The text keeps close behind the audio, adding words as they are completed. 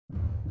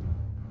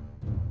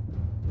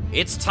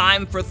It's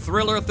time for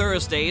Thriller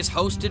Thursdays,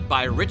 hosted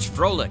by Rich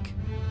Froelich.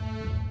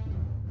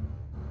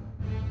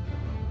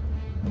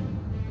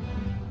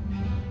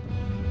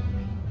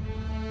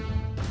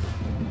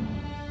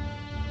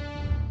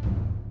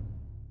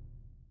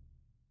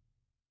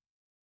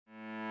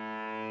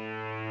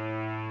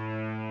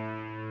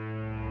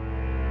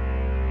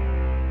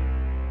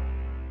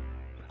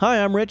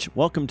 Hi, I'm Rich.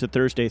 Welcome to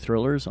Thursday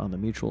Thrillers on the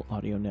Mutual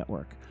Audio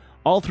Network.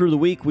 All through the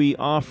week, we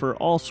offer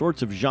all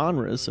sorts of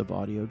genres of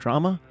audio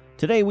drama.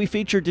 Today, we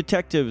feature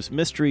detectives,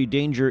 mystery,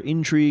 danger,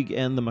 intrigue,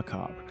 and the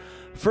macabre.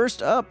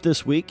 First up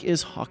this week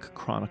is Hawk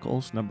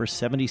Chronicles number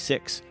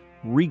 76,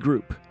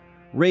 Regroup.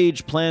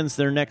 Rage plans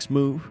their next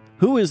move.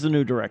 Who is the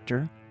new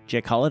director?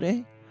 Jake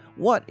Holiday?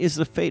 What is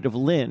the fate of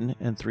Lynn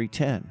and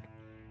 310?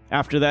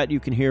 After that, you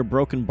can hear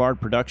Broken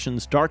Bard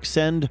Productions' Dark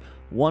Send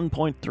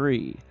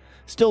 1.3.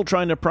 Still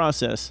trying to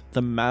process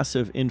the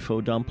massive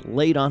info dump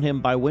laid on him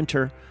by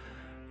Winter,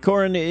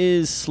 Corin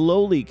is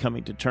slowly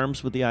coming to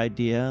terms with the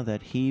idea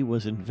that he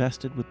was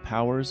invested with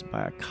powers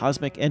by a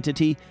cosmic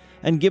entity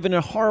and given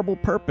a horrible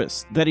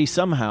purpose that he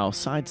somehow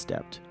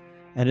sidestepped.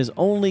 And his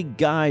only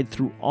guide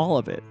through all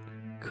of it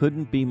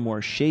couldn't be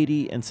more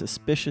shady and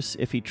suspicious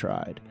if he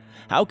tried.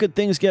 How could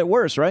things get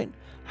worse, right?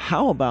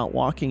 How about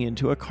walking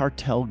into a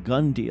cartel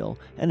gun deal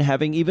and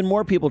having even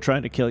more people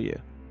trying to kill you?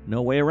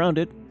 No way around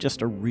it,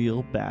 just a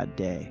real bad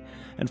day.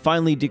 And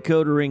finally,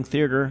 Decoder Ring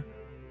Theater,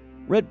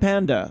 Red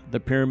Panda, The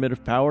Pyramid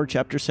of Power,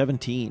 Chapter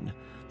 17.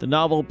 The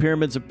novel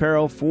Pyramids of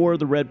Peril for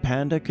the Red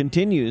Panda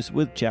continues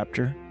with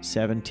Chapter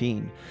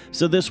 17.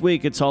 So this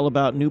week it's all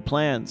about new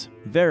plans,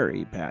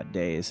 very bad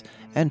days,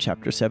 and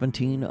Chapter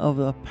 17 of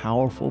the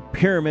powerful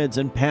Pyramids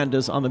and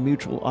Pandas on the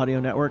Mutual Audio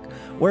Network,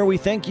 where we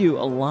thank you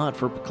a lot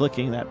for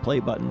clicking that play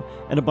button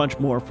and a bunch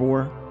more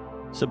for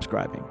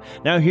subscribing.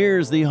 Now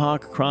here's the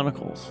Hawk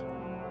Chronicles.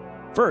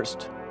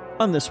 First,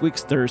 on this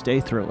week's Thursday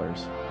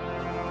Thrillers.